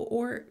of people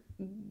or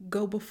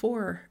go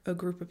before a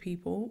group of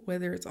people,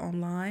 whether it's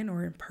online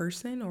or in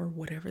person or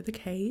whatever the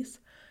case.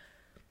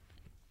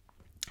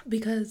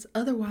 Because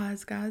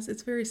otherwise, guys,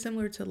 it's very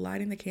similar to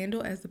lighting the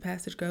candle, as the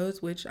passage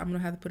goes, which I'm going to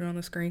have to put it on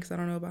the screen because I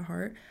don't know by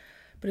heart.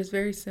 But it's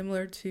very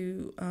similar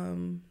to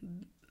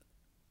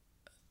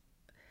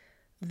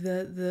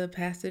the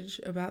passage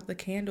about the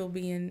candle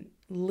being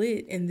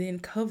lit and then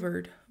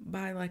covered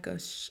by like a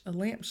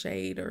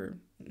lampshade, or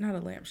not a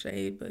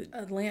lampshade, but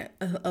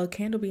a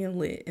candle being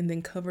lit and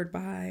then covered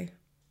by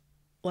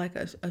like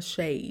a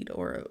shade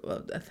or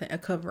a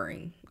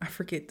covering. I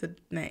forget the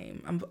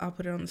name. I'll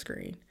put it on the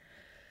screen.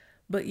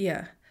 But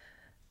yeah,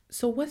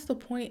 so what's the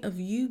point of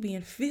you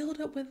being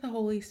filled up with the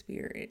Holy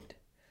Spirit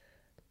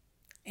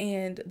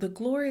and the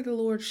glory of the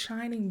Lord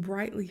shining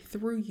brightly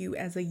through you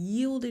as a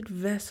yielded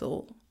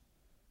vessel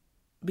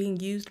being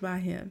used by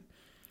Him,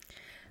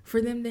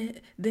 for them to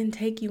then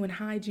take you and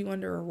hide you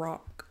under a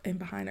rock and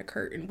behind a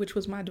curtain, which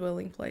was my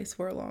dwelling place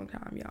for a long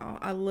time, y'all.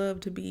 I love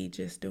to be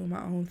just doing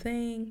my own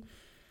thing,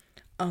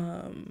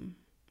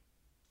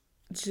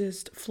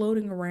 just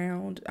floating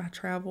around. I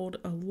traveled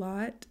a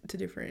lot to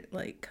different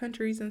like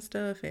countries and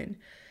stuff, and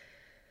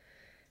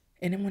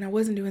then when I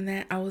wasn't doing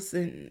that, I was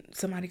in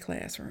somebody's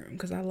classroom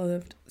because I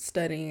loved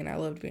studying and I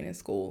loved being in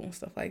school and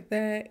stuff like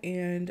that.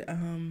 And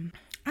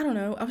I don't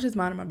know, I was just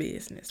minding my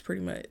business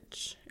pretty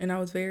much. And I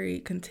was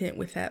very content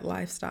with that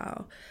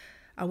lifestyle.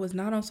 I was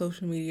not on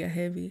social media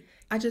heavy.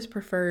 I just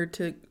preferred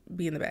to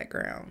be in the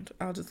background.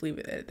 I'll just leave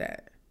it at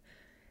that.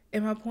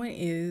 And my point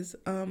is,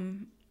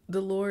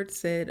 the Lord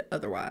said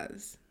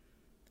otherwise.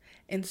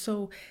 And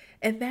so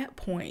at that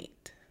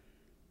point,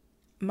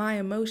 my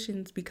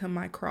emotions become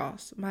my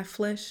cross. My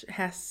flesh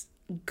has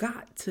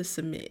got to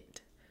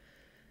submit.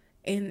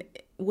 And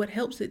what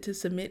helps it to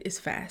submit is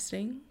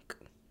fasting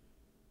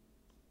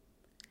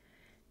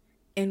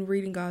and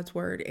reading God's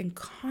word, and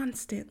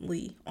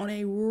constantly, on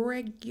a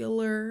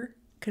regular,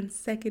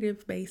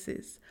 consecutive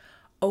basis,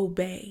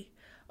 obey,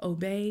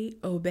 obey,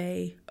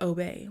 obey,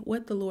 obey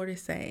what the Lord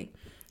is saying.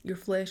 Your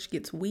flesh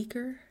gets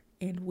weaker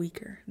and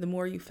weaker. The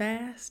more you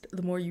fast,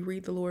 the more you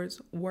read the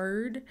Lord's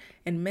word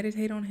and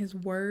meditate on His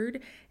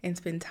word and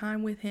spend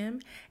time with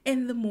Him,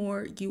 and the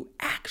more you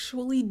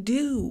actually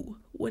do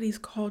what He's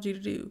called you to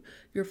do,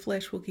 your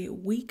flesh will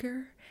get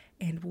weaker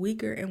and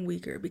weaker and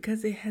weaker,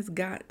 because it has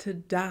got to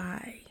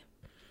die.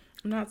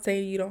 I'm not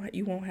saying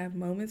you won't have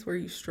moments where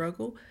you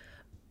struggle.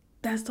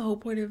 That's the whole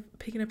point of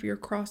picking up your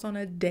cross on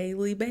a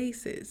daily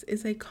basis.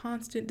 It's a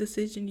constant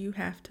decision you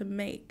have to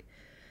make.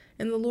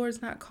 And the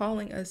Lord's not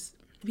calling us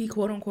to be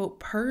quote unquote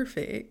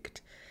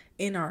perfect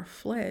in our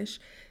flesh.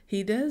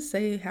 He does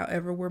say,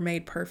 however, we're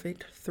made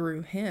perfect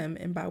through Him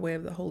and by way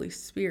of the Holy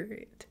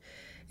Spirit.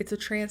 It's a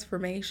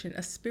transformation,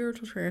 a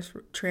spiritual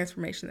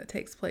transformation that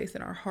takes place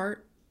in our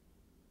heart,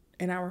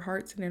 in our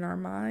hearts and in our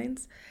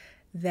minds,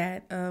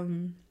 that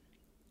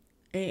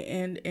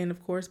and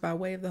of course by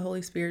way of the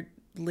Holy Spirit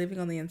living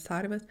on the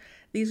inside of us.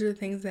 These are the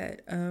things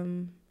that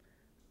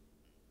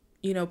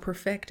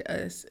perfect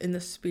us in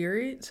the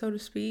spirit, so to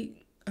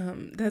speak.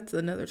 That's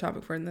another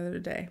topic for another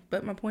day.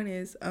 But my point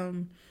is,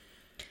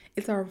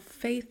 it's our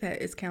faith that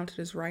is counted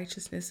as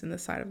righteousness in the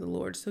sight of the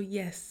Lord. So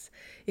yes,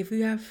 if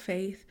you have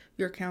faith,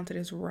 you're counted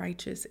as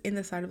righteous in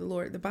the sight of the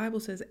Lord. The Bible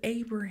says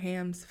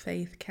Abraham's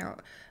faith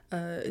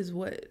is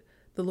what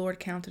the Lord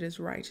counted as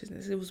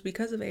righteousness. It was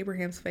because of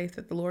Abraham's faith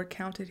that the Lord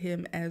counted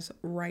him as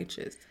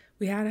righteous.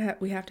 We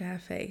have to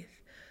have faith,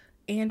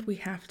 and we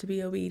have to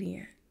be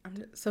obedient.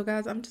 So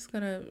guys, I'm just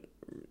gonna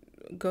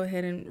go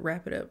ahead and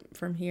wrap it up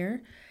from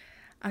here.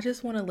 I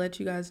just want to let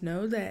you guys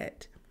know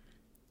that,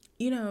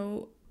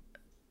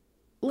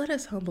 let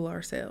us humble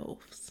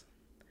ourselves.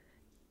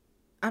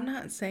 I'm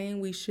not saying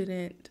we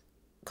shouldn't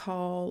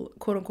quote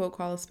unquote,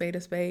 call a spade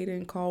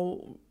and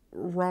call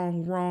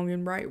wrong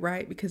and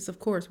right, because of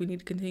course we need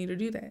to continue to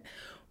do that.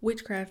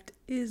 Witchcraft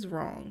is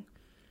wrong.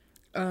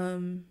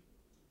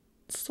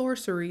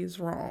 Sorcery is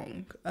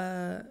wrong.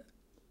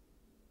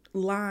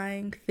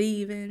 Lying,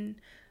 thieving,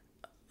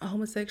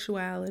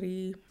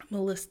 homosexuality,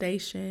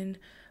 molestation,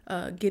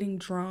 getting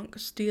drunk,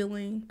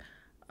 stealing.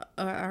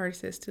 I already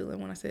said stealing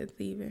when I said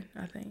thieving,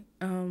 I think.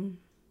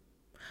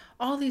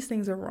 All these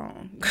things are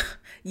wrong.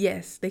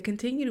 Yes, they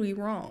continue to be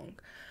wrong.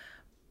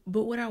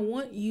 But what I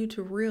want you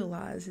to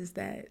realize is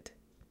that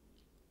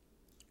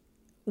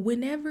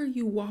whenever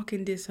you walk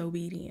in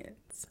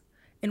disobedience,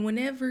 and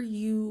whenever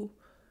you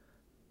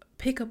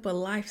pick up a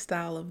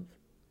lifestyle of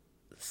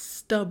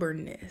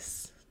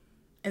stubbornness,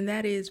 and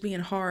that is being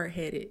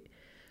hard-headed.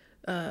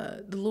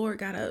 The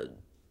Lord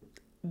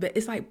but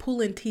it's like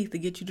pulling teeth to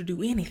get you to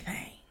do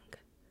anything.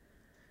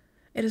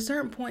 At a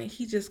certain point,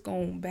 he just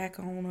gonna back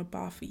on up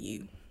off of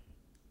you,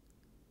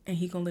 and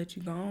he gonna let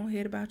you go on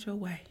ahead about your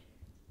way,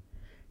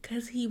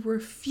 because he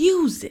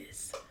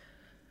refuses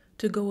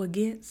to go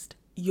against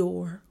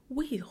your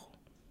will.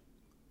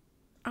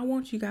 I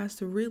want you guys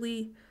to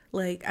really,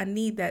 like, I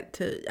need that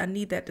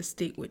to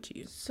stick with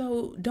you.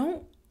 So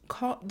don't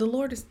call the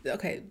Lord is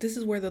okay. This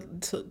is where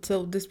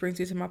so this brings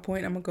you to my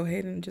point. I'm gonna go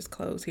ahead and just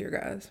close here,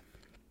 guys.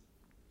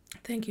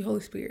 Thank you,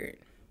 Holy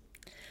Spirit.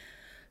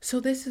 So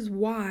this is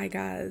why,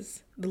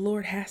 guys, the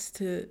Lord has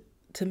to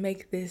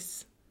make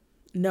this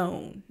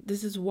known.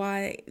 This is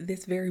why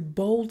this very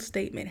bold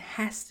statement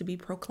has to be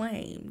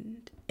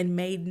proclaimed and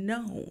made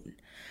known.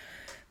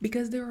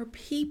 Because there are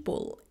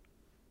people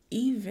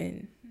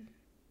even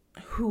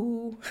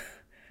who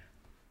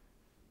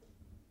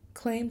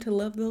claim to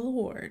love the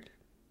Lord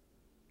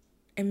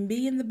and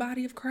be in the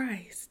body of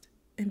Christ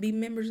and be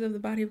members of the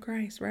body of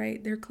Christ,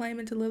 right? They're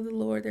claiming to love the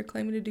Lord. They're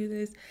claiming to do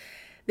this.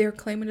 They're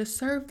claiming to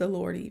serve the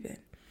Lord even.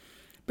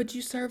 But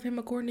you serve him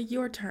according to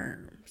your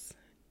terms.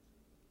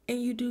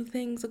 And you do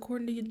things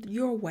according to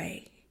your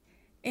way.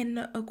 And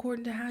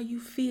according to how you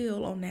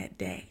feel on that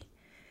day.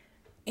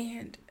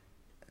 And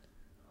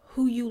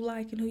who you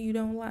like and who you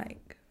don't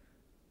like.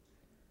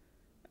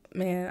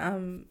 Man,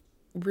 I'm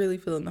really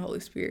feeling the Holy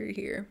Spirit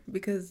here,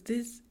 because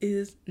this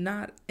is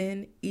not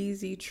an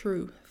easy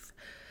truth.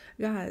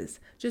 Guys,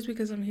 just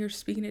because I'm here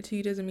speaking it to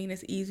you doesn't mean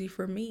it's easy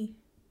for me.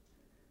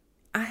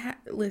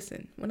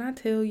 Listen, when I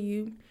tell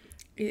you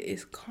it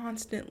is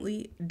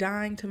constantly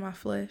dying to my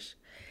flesh,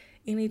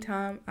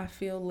 anytime I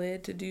feel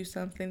led to do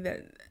something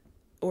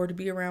or to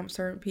be around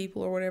certain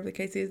people or whatever the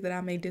case is that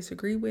I may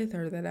disagree with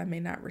or that I may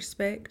not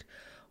respect,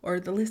 or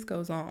the list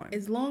goes on.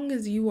 As long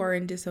as you are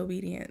in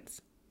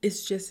disobedience,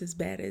 it's just as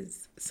bad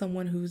as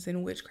someone who's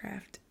in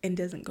witchcraft and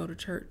doesn't go to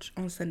church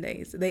on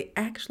Sundays. They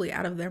actually,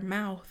 out of their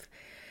mouth,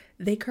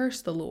 they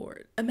curse the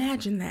Lord.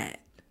 Imagine that.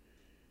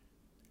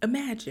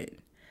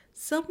 Imagine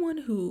someone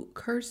who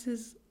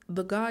curses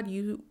the God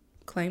you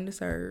claim to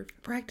serve,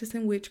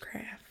 practicing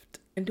witchcraft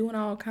and doing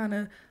all kind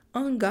of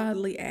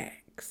ungodly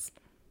acts.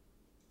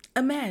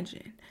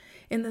 Imagine,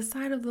 in the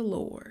sight of the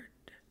Lord,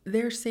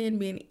 their sin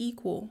being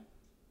equal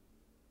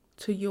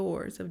to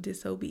yours of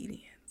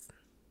disobedience.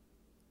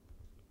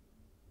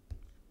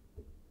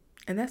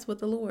 And that's what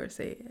the Lord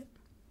said.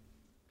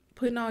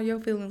 Putting all your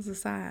feelings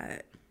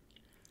aside,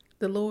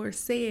 the Lord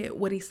said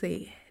what he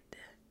said.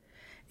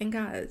 And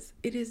guys,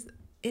 it is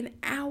in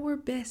our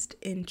best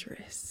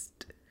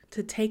interest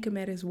to take him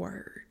at his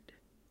word.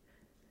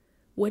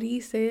 What he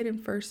said in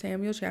 1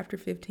 Samuel chapter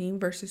 15,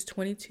 verses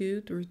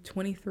 22 through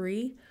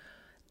 23,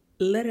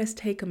 let us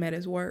take him at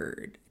his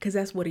word, because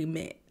that's what he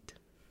meant.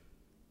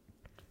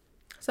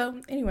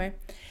 So anyway,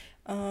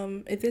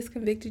 if this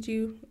convicted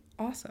you,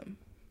 awesome.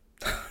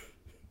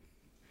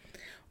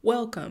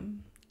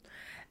 Welcome.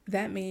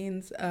 That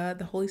means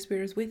the Holy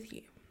Spirit is with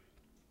you.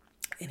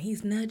 And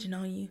he's nudging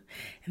on you.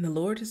 And the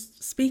Lord is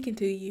speaking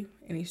to you.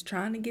 And he's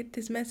trying to get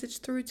this message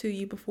through to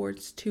you before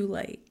it's too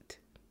late.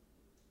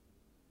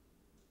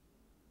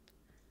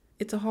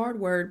 It's a hard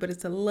word, but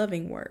it's a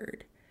loving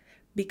word.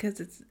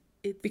 Because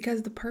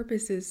because the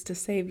purpose is to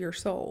save your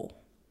soul.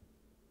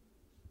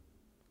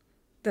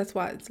 That's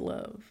why it's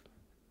love.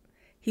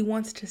 He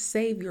wants to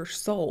save your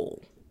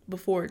soul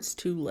before it's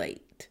too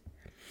late.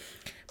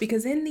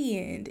 Because in the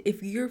end,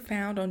 if you're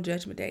found on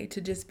Judgment Day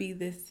to just be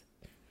this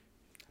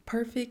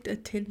perfect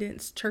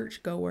attendance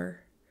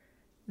churchgoer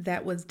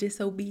that was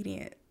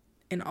disobedient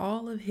in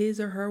all of his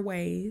or her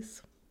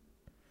ways,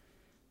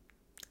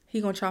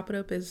 he gonna chop it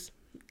up as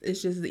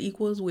it's just the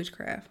equal as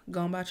witchcraft.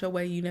 Gone about your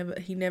way. He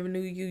never knew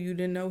you. You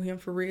didn't know him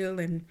for real,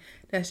 and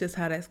that's just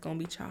how that's gonna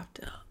be chopped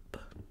up.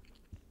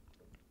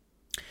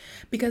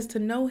 Because to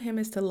know him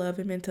is to love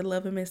him, and to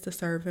love him is to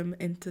serve him,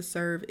 and to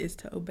serve is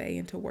to obey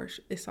and to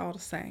worship. It's all the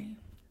same.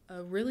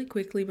 Really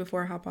quickly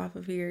before I hop off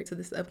of here to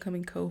this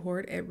upcoming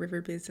cohort at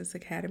River Business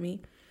Academy,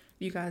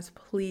 you guys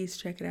please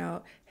check it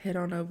out. Head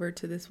on over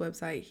to this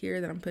website here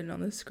that I'm putting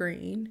on the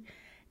screen,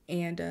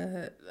 and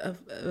a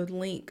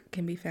link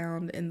can be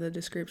found in the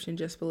description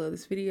just below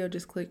this video.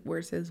 Just click where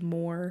it says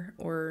more,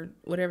 or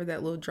whatever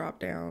that little drop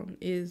down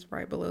is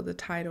right below the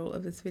title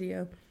of this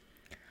video.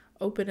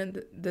 Open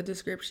in the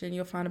description,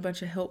 you'll find a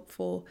bunch of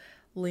helpful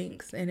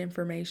links and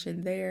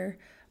information there.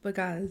 But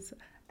guys,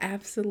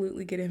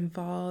 absolutely get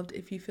involved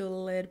if you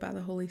feel led by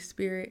the Holy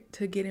Spirit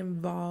to get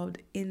involved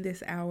in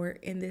this hour,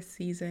 in this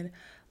season.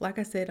 Like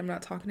I said, I'm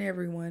not talking to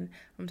everyone.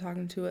 I'm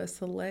talking to a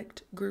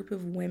select group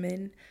of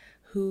women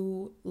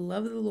who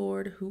love the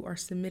Lord, who are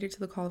submitted to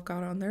the call of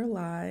God on their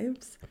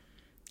lives,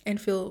 and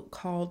feel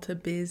called to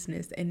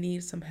business and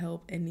need some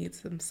help and need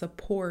some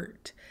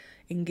support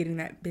in getting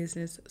that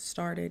business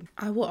started.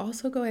 I will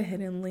also go ahead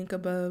and link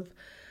above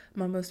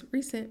my most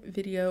recent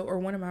video, or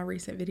one of my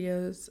recent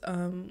videos,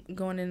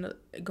 going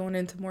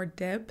into more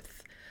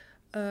depth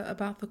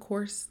about the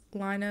course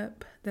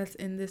lineup that's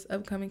in this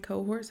upcoming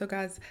cohort. So,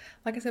 guys,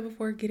 like I said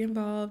before, get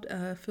involved.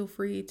 Feel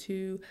free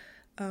to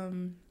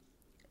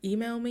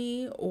email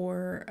me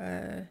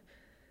or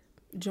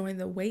join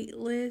the wait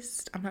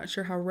list. I'm not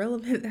sure how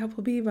relevant that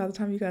will be by the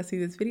time you guys see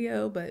this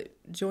video, but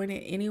join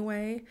it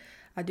anyway.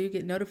 I do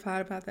get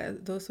notified about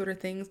those sort of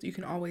things. You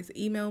can always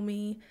email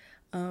me.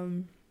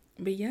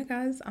 But yeah,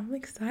 guys, I'm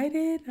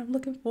excited. I'm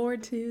looking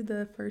forward to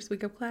the first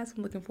week of class.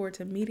 I'm looking forward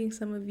to meeting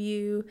some of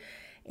you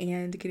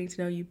and getting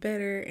to know you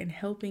better and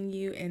helping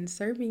you and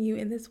serving you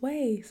in this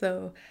way.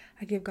 So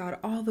I give God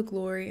all the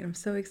glory and I'm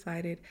so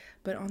excited.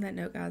 But on that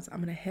note, guys, I'm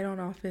going to head on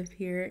off of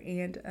here.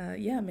 And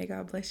yeah, may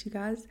God bless you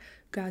guys.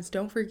 Guys,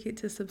 don't forget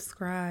to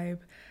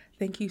subscribe.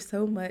 Thank you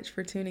so much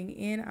for tuning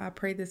in. I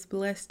pray this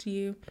blessed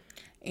you.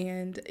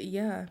 And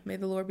yeah, may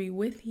the Lord be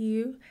with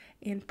you.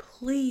 And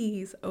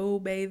please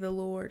obey the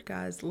Lord,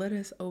 guys. Let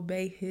us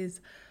obey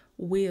his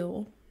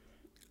will.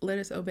 Let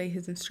us obey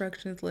his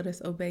instructions. Let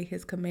us obey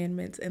his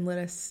commandments. And let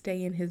us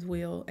stay in his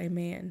will.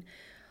 Amen.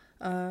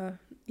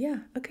 Yeah.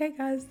 Okay,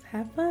 guys.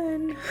 Have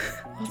fun.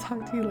 I'll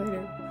talk to you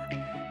later.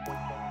 Bye.